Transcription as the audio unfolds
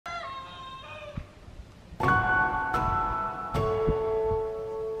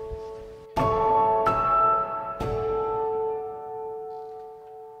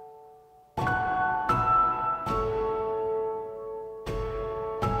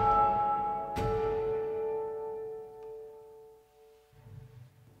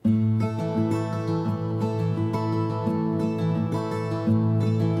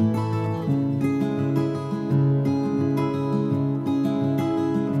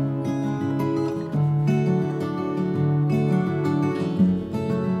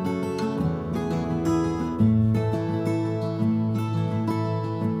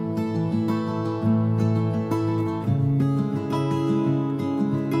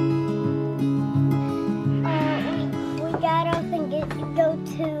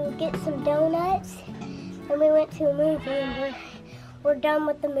we went to a movie, and we're done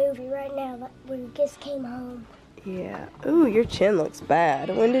with the movie right now. Like, we just came home. Yeah. Ooh, your chin looks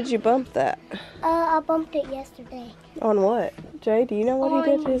bad. When did you bump that? I bumped it yesterday. On what? Jay, do you know what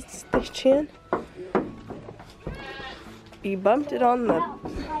he did to his chin? You bumped it on the...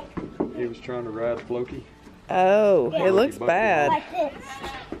 He was trying to ride Floki. Oh, Yeah. it looks bad. Like this.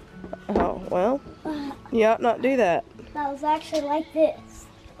 Oh, well, you ought not do that. That was actually like this,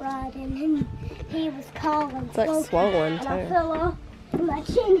 right? And then he was calling. It's like swollen, and I too. fell off, and my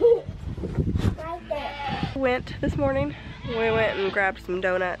chin hit right there. Went this morning. We went and grabbed some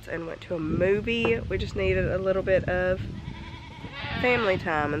donuts and went to a movie. We just needed a little bit of family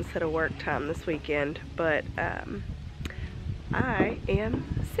time instead of work time this weekend. But I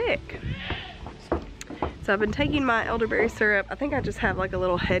am sick. So I've been taking my elderberry syrup. I think I just have like a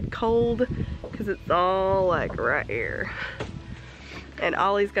little head cold because it's all like right here. And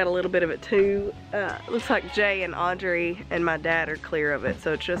Ollie's got a little bit of it too. Looks like Jay and Audrey and my dad are clear of it,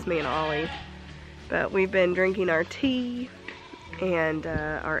 so it's just me and Ollie. But we've been drinking our tea and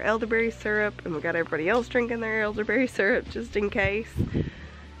our elderberry syrup, and we got everybody else drinking their elderberry syrup just in case.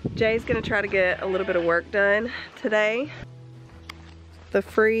 Jay's gonna try to get a little bit of work done today. The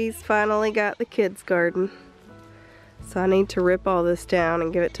freeze finally got the kids' garden. So I need to rip all this down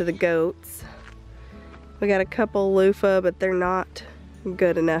and give it to the goats. We got a couple loofah, but they're not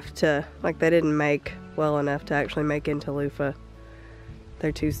good enough to, like, they didn't make well enough to actually make into loofah.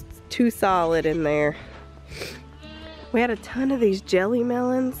 They're too solid in there. We had a ton of these jelly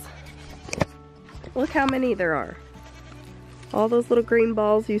melons. Look how many there are. All those little green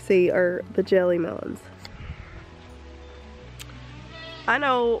balls you see are the jelly melons. I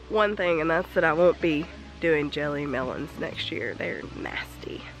know one thing, and that's that I won't be doing jelly melons next year. They're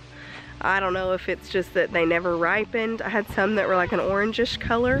nasty. I don't know if it's just that they never ripened. I had some that were like an orangish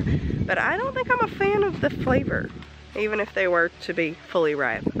color, but I don't think I'm a fan of the flavor, even if they were to be fully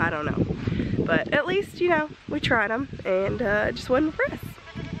ripe. I don't know. But at least, you know, we tried them, and it just wasn't for us.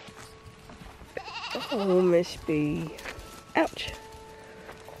 Oh, Miss B. Ouch.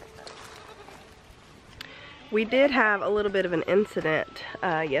 We did have a little bit of an incident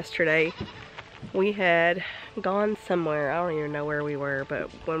yesterday. We had gone somewhere, I don't even know where we were, but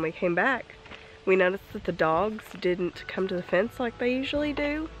when we came back, we noticed that the dogs didn't come to the fence like they usually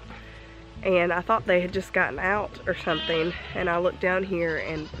do. And I thought they had just gotten out or something, and I looked down here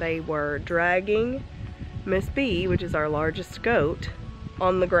and they were dragging Miss B, which is our largest goat,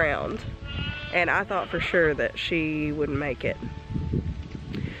 on the ground. And I thought for sure that she wouldn't make it.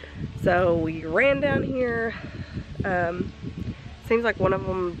 So we ran down here. Seems like one of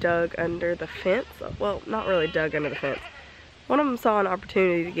them dug under the fence. Well, not really dug under the fence. One of them saw an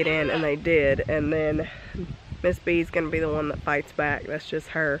opportunity to get in, and they did. And then Miss B's gonna be the one that fights back. That's just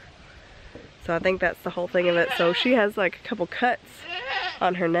her. So I think that's the whole thing of it. So she has like a couple cuts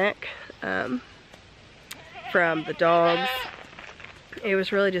on her neck from the dogs. It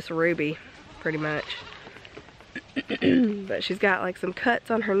was really just Ruby, pretty much. But she's got like some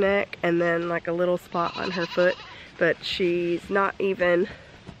cuts on her neck and then like a little spot on her foot. But she's not even...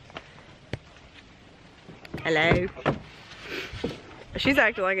 Hello? She's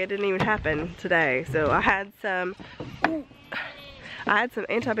acting like it didn't even happen today. So I had some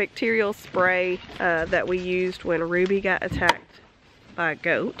antibacterial spray that we used when Ruby got attacked by a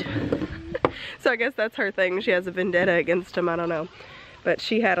goat. So I guess that's her thing. She has a vendetta against him, I don't know. But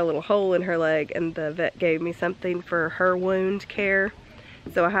she had a little hole in her leg, and the vet gave me something for her wound care.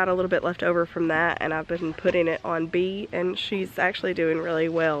 So I had a little bit left over from that, and I've been putting it on B, and she's actually doing really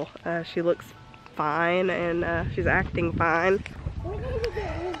well. She looks fine, and she's acting fine.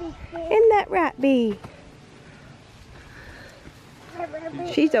 Isn't that right, B?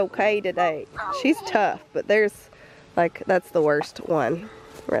 She's okay today. She's tough, but there's, like, that's the worst one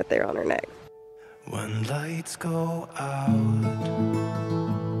right there on her neck. When lights go out,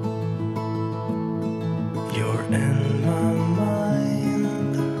 you're in my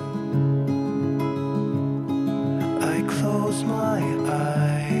mind. I close my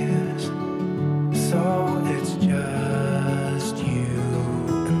eyes, so it's just you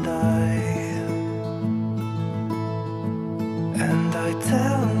and I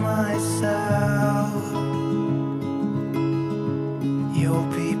tell myself you'll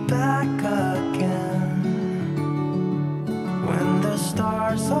be back again. When the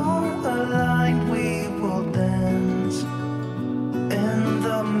stars are aligned, we will dance in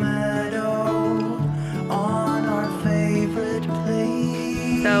the meadow on our favorite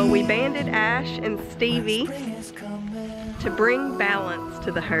place. So we banded Ash and Stevie to bring balance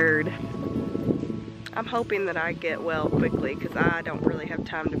to the herd. I'm hoping that I get well quickly because I don't really have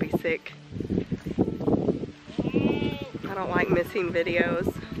time to be sick. I don't like missing videos.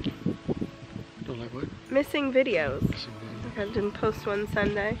 Don't like what? Missing videos. Like I didn't post one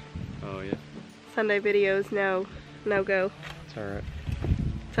Sunday. Oh yeah. Sunday videos, no go. It's alright.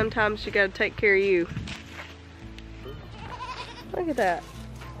 Sometimes you gotta take care of you. Look at that.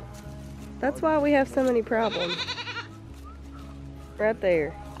 That's why we have so many problems. Right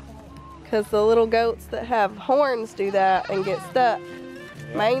there. Because the little goats that have horns do that and get stuck.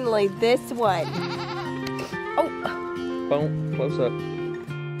 Yep. Mainly this one. Oh! Boom, close up.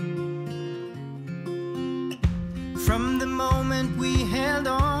 From the moment we held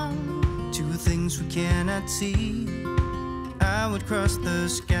on to things we cannot see, I would cross the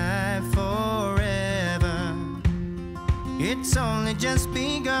sky forever. It's only just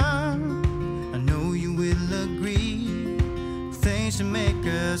begun. I know you will agree. Things to make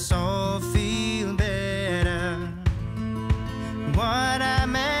us all feel better. What I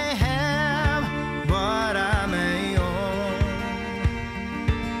may have, what I may own,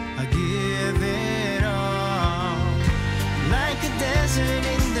 I give it all. Like a desert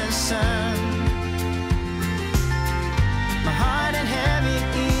in the sun, my heart ain't heavy,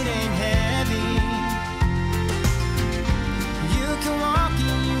 it ain't heavy. You can walk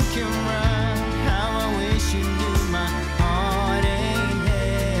and you can run. How I wish you knew my heart ain't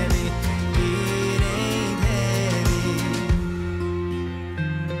heavy, it ain't heavy.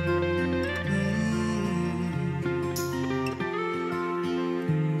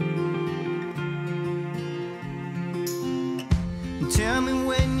 Tell me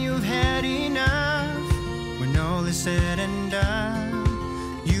when you've had enough, when all is said and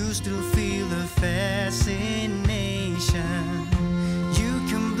done, you still feel the fascination. You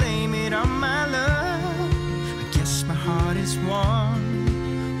can blame it on my love. I guess my heart is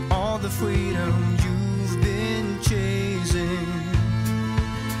won. All the freedom you've been chasing.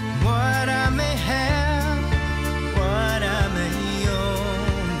 What I may have, what I may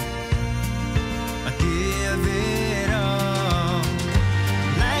own, I give it all.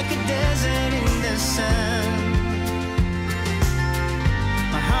 Like a desert in the sun,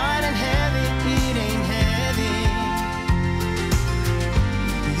 my heart ain't heavy, it ain't heavy.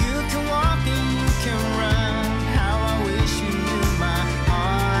 You can walk and you can run. How I wish you knew my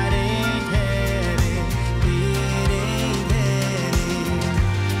heart ain't heavy, it ain't heavy.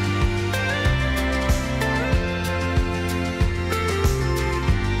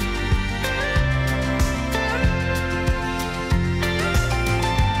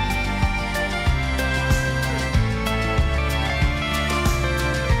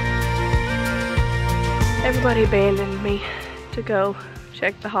 Everybody abandoned me to go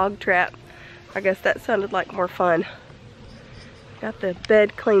check the hog trap. I guess that sounded like more fun. Got the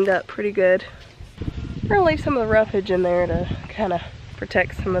bed cleaned up pretty good. We're gonna leave some of the roughage in there to kind of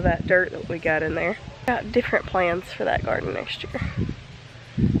protect some of that dirt that we got in there. Got different plans for that garden next year.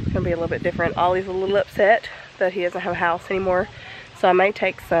 It's gonna be a little bit different. Ollie's a little upset that he doesn't have a house anymore. So I may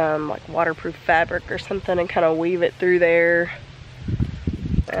take some like waterproof fabric or something and kind of weave it through there.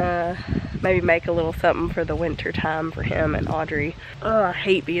 Maybe make a little something for the winter time for him and Audrey. Oh, I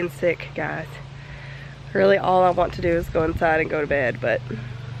hate being sick, guys. Really all I want to do is go inside and go to bed, but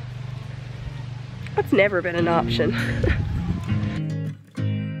that's never been an option.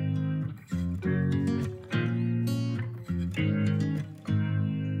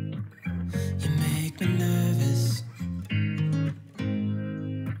 You make me nervous.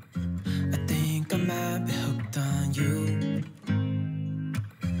 I think I might be hooked on you.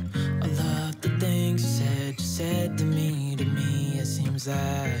 All of the things you said to me, it seems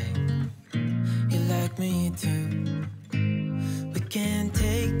like you like me too. We can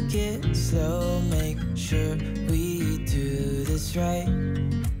take it slow, make sure we do this right.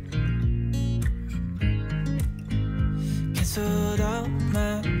 Canceled all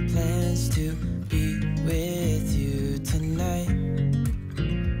my plans to be with you tonight.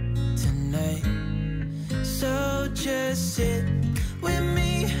 So just sit with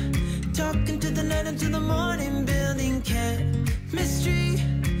me, talking to the night until the morning, building chemistry.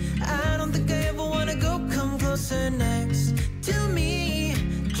 I don't think I ever wanna go come closer next to me.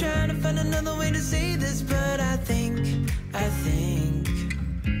 Trying to find another way to say this, but I think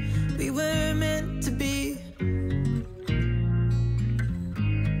we were meant to be.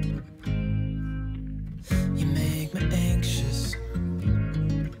 You make me anxious.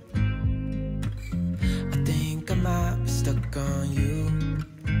 I think I might be stuck on you.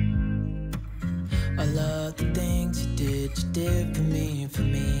 I love the things you did for me,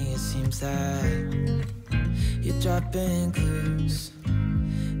 it seems like you're dropping clues.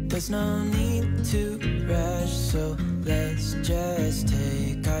 There's no need to rush, so let's just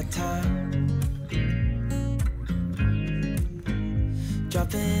take our time.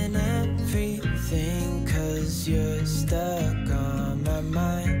 dropping everything, 'cause you're stuck on my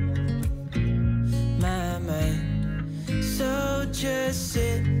mind, my mind. So just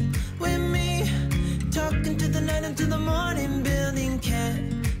sit with me, talking to the night until the morning, building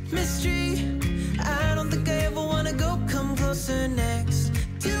chemistry. I don't think I ever wanna go, come closer next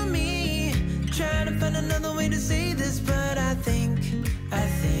to me. Trying to find another way to say this, but I think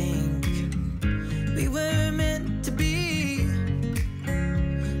we were meant to be.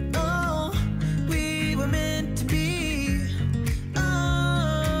 Oh, we were meant to be.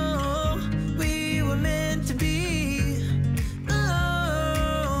 Oh, we were meant to be.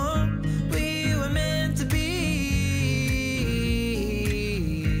 Oh, we were meant to be.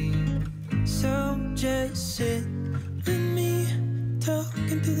 So just sit with me,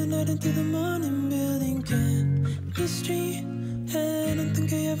 talking through the night into the morning, building chemistry. I don't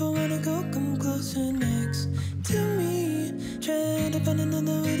think I ever wanna go, come closer next to me. Trying to find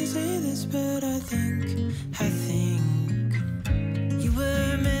another way to say this, but I think you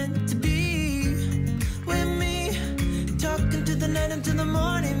were meant to be with me, talking to the night until the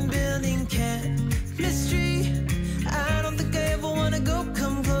morning, building chemistry. I don't think I ever wanna go,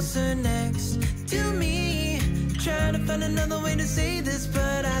 come closer next to me. Trying to find another way to say this,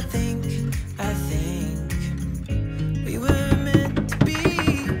 but I think we were meant to be.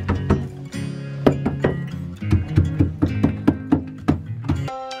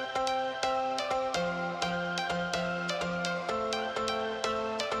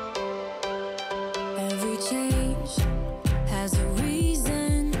 Every change has a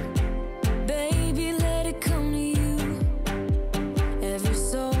reason, baby, let it come to you. Every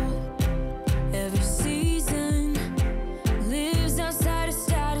soul, every season lives outside of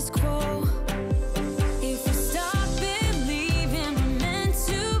status quo. If we stop believing we're meant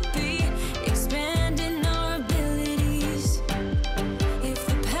to be, expanding our abilities. If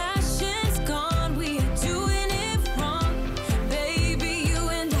the passion's gone, we are doing it wrong. Baby, you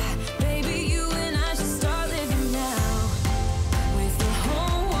and I should start living now. With the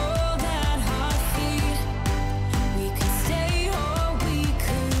whole world at our feet, we could stay or we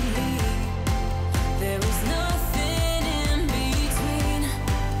could leave. There is nothing in between.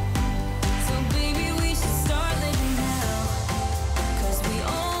 So baby, we should start living now. 'Cause we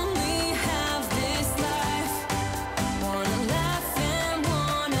only have this life. Wanna laugh and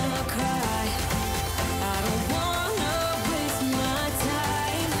wanna cry. I don't wanna waste my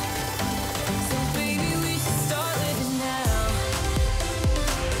time. So baby, we should start living now.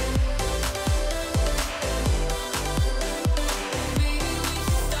 Baby, we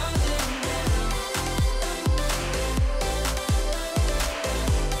should start living now.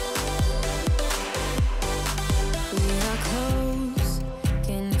 We are close,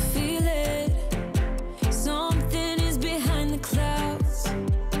 can you feel it? Something is behind the clouds.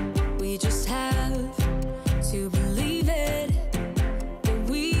 We just have to believe it, that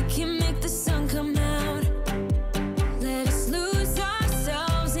we can make the sun come out. Let us lose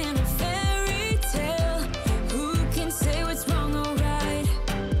ourselves in a fairy tale. Who can say what's wrong or right?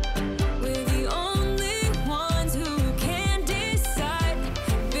 We're the only ones who can decide.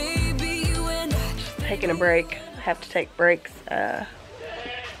 Baby, you and I. Taking a break. I have to take breaks,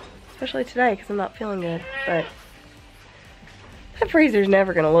 especially today because I'm not feeling good. But that freezer's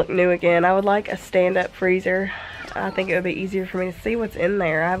never gonna look new again. I would like a stand-up freezer. I think it would be easier for me to see what's in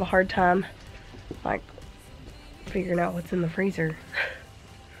there. I have a hard time like figuring out what's in the freezer.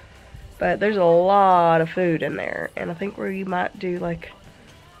 But there's a lot of food in there, and I think we might do like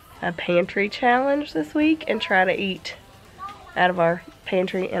a pantry challenge this week and try to eat out of our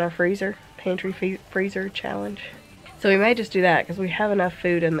pantry and our freezer. Pantry freezer challenge. So we may just do that because we have enough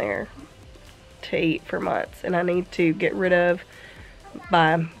food in there to eat for months, and I need to get rid of,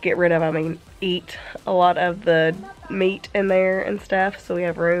 I mean eat a lot of the meat in there and stuff, so we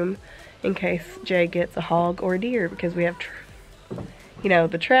have room in case Jay gets a hog or a deer, because we have you know,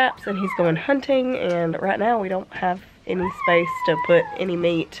 the traps, and he's going hunting, and right now we don't have any space to put any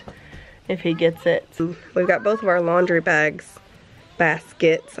meat if he gets it. So we've got both of our laundry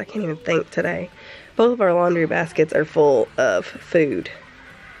baskets, I can't even think today. Both of our laundry baskets are full of food.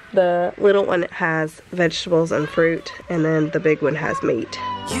 The little one has vegetables and fruit, and then the big one has meat.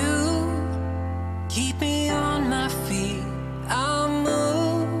 You keep me on my feet. I'll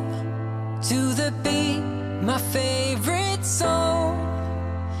move to the beat, my favorite song.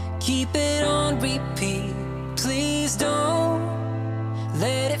 Keep it on repeat. Please don't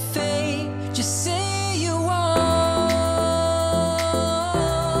let it fade. Just say you want.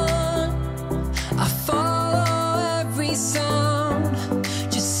 I follow every sound.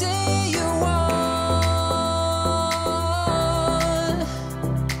 Just say you want.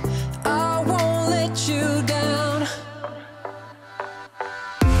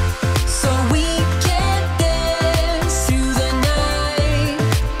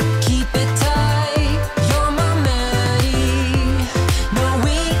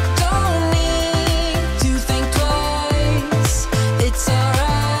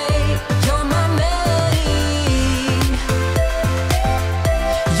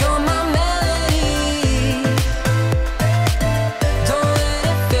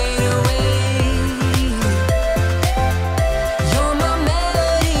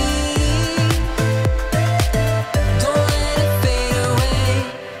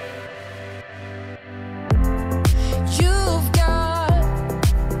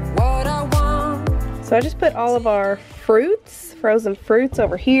 I just put all of our fruits, frozen fruits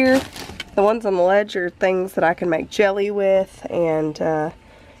over here. The ones on the ledge are things that I can make jelly with, and kind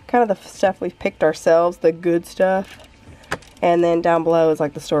of the stuff we've picked ourselves, the good stuff. And then down below is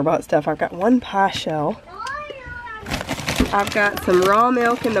like the store-bought stuff. I've got one pie shell. I've got some raw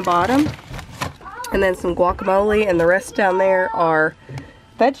milk in the bottom, and then some guacamole, and the rest down there are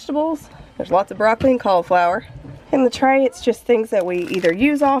vegetables. There's lots of broccoli and cauliflower. In the tray, it's just things that we either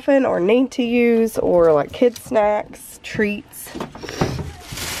use often or need to use, or like kids snacks, treats.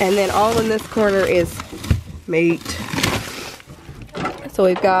 And then all in this corner is meat. So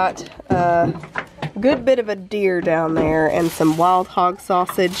we've got a good bit of a deer down there and some wild hog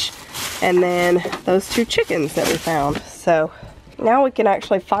sausage, and then those 2 chickens that we found. So now we can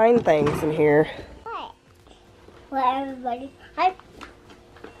actually find things in here. Well, everybody,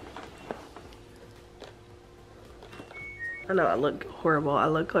 I know I look horrible. I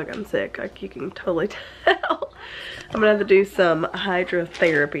look like I'm sick. Like you can totally tell. I'm gonna have to do some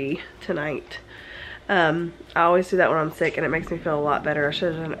hydrotherapy tonight. I always do that when I'm sick and it makes me feel a lot better. I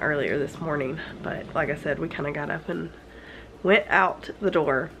should have done it earlier this morning, but like I said, we kind of got up and went out the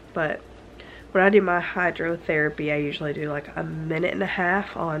door. But when I do my hydrotherapy, I usually do like a minute and a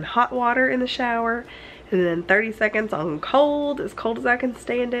half on hot water in the shower, and then 30 seconds on cold as I can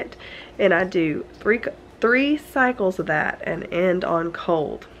stand it. And I do three cycles of that and end on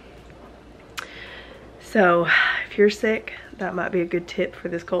cold. So if you're sick, that might be a good tip for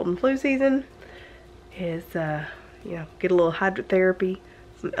this cold and flu season, is you know, get a little hydrotherapy,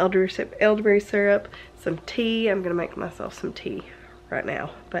 some elderberry syrup, some tea. I'm gonna make myself some tea right now.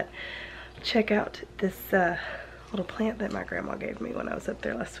 But check out this little plant that my grandma gave me when I was up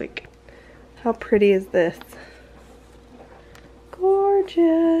there last week. How pretty is this?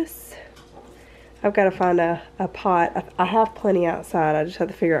 Gorgeous. I've got to find a pot. I have plenty outside. I just have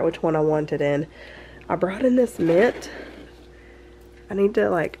to figure out which one I want it in. I brought in this mint. I need to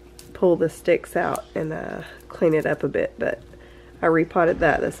like pull the sticks out and clean it up a bit, but I repotted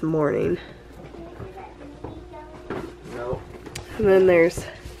that this morning. And then there's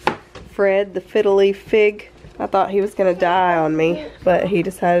Fred, the fiddly fig. I thought he was going to die on me, but he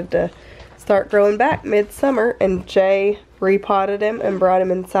decided to start growing back midsummer, and Jay repotted him and brought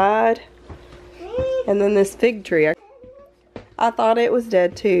him inside. And then this fig tree, I thought it was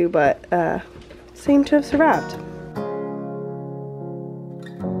dead too, but seemed to have survived.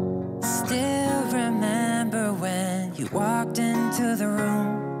 Still remember when you walked into the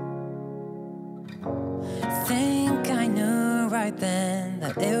room. Think I knew right then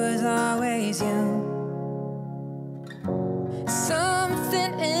that it was always you.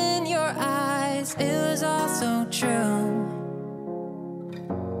 Something in your eyes, it was all so true.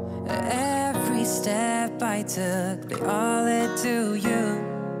 Every step I took, they all led to you.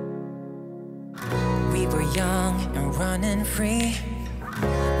 We were young and running free.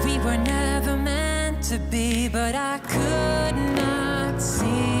 We were never meant to be, but I could not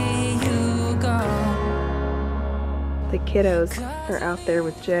see you go. The kiddos are out there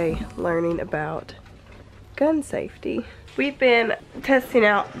with Jay learning about gun safety. We've been testing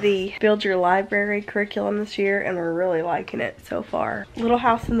out the Build Your Library curriculum this year, and we're really liking it so far. Little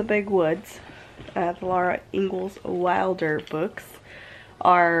House in the Big Woods, the Laura Ingalls Wilder books,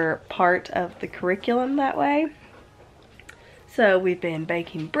 are part of the curriculum that way. So we've been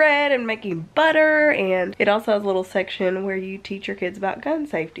baking bread and making butter, and it also has a little section where you teach your kids about gun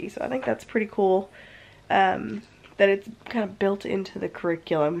safety. So I think that's pretty cool that it's kind of built into the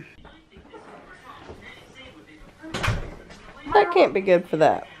curriculum. That can't be good for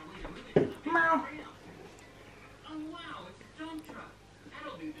that.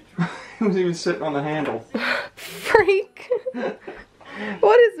 He was even sitting on the handle. Freak.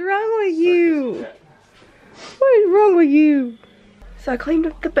 What is wrong with you? What is wrong with you? So I cleaned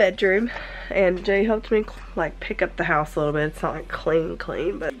up the bedroom, and Jay helped me like pick up the house a little bit. It's not like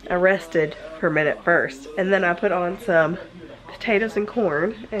clean, but I rested for a minute first, and then I put on some potatoes and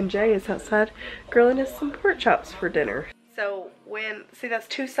corn, and Jay is outside grilling us some pork chops for dinner. So see, that's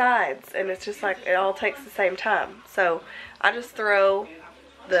 2 sides, and it's just like it all takes the same time. So I just throw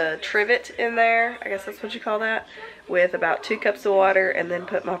the trivet in there, I guess that's what you call that, with about 2 cups of water, and then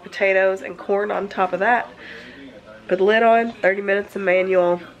put my potatoes and corn on top of that. Put the lid on, 30 minutes of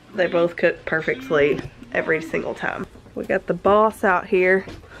manual. They both cook perfectly every single time. We got the boss out here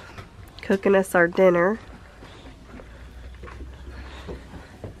cooking us our dinner.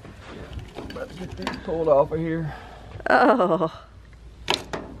 About to get this pulled off of here. Oh.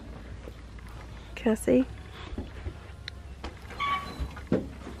 Can I see?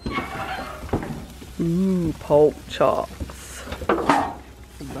 Ooh, pork chops.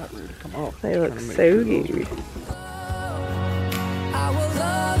 about ready to come off. They look Trying to make so sure those- cute. I will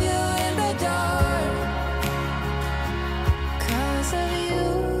love you in the dark 'cause of you.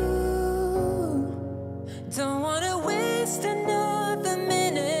 Don't wanna waste another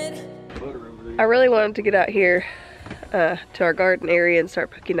minute. I really wanted to get out here to our garden area and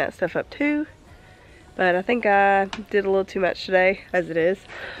start picking that stuff up too. But I think I did a little too much today, as it is,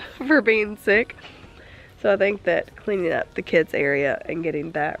 for being sick. So I think that cleaning up the kids' area and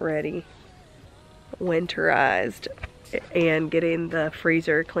getting that ready, winterized, and getting the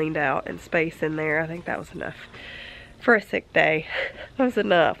freezer cleaned out and space in there, I think that was enough. For a sick day, that was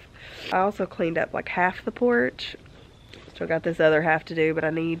enough. I also cleaned up like half the porch. Still got this other half to do, but I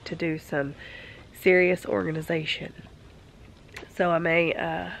need to do some serious organization. So I may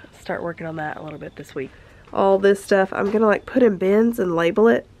start working on that a little bit this week. All this stuff I'm gonna like put in bins and label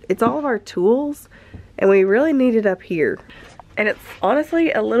it. It's all of our tools and we really need it up here. And it's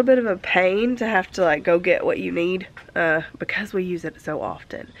honestly a little bit of a pain to have to like go get what you need because we use it so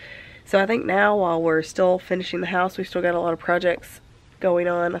often. So I think now while we're still finishing the house, we've still got a lot of projects going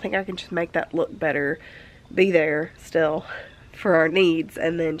on. I think I can just make that look better, be there still for our needs,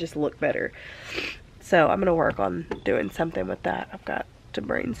 and then just look better. So I'm gonna work on doing something with that. I've got to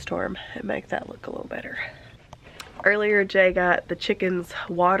brainstorm and make that look a little better. Earlier, Jay got the chickens'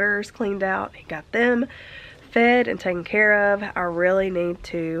 waters cleaned out. He got them fed and taken care of. I really need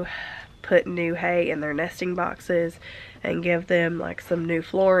to put new hay in their nesting boxes and give them like some new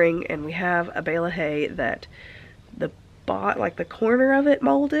flooring. And we have a bale of hay that like the corner of it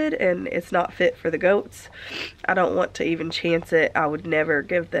molded and it's not fit for the goats. I don't want to even chance it. I would never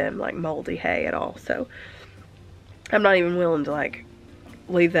give them like moldy hay at all. So I'm not even willing to like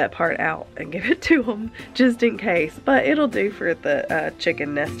leave that part out and give it to them just in case. But it'll do for the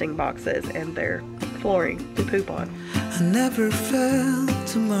chicken nesting boxes and their flooring to poop on. I never felt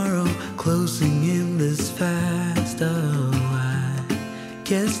tomorrow closing in this fast. Oh, I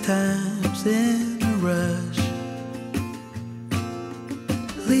guess time's in a rush.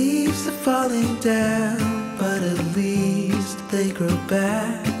 Leaves are falling down, but at least they grow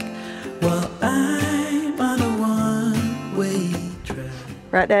back while I'm on a one-way track.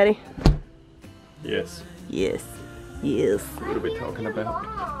 Right, Daddy? Yes. Yes. Yes. What are we talking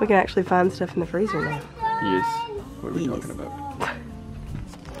about? We can actually find stuff in the freezer now. Yes. What are we Yes. talking about?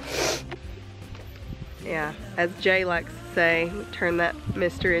 Yeah, as Jay likes to say, turn that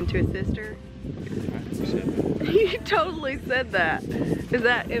mister into a sister. You totally said that. Is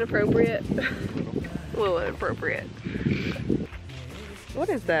that inappropriate? A little inappropriate. What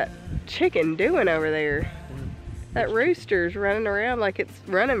is that chicken doing over there? That rooster's running around like it's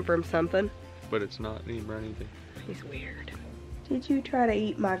running from something. But it's not. He didn't run anything. He's weird. Did you try to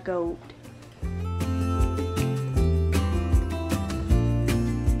eat my goat?